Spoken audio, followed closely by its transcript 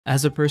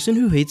As a person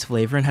who hates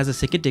flavor and has a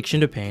sick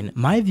addiction to pain,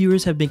 my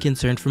viewers have been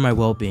concerned for my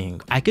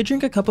well-being. I could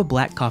drink a cup of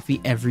black coffee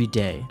every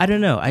day. I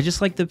don't know, I just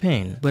like the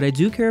pain. But I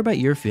do care about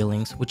your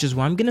feelings, which is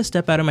why I'm gonna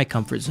step out of my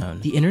comfort zone.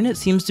 The internet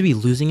seems to be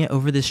losing it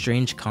over this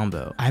strange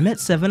combo. I'm at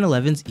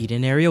 7-Eleven's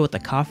eat-in area with a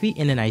coffee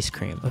and an ice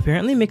cream.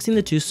 Apparently mixing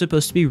the two is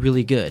supposed to be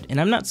really good, and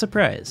I'm not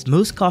surprised.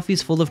 Most coffee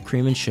is full of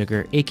cream and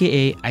sugar,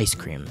 aka ice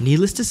cream.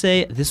 Needless to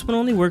say, this one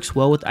only works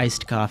well with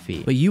iced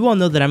coffee. But you all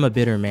know that I'm a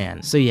bitter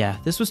man, so yeah,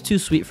 this was too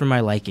sweet for my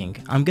liking.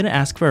 I'm gonna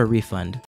ask for a refund.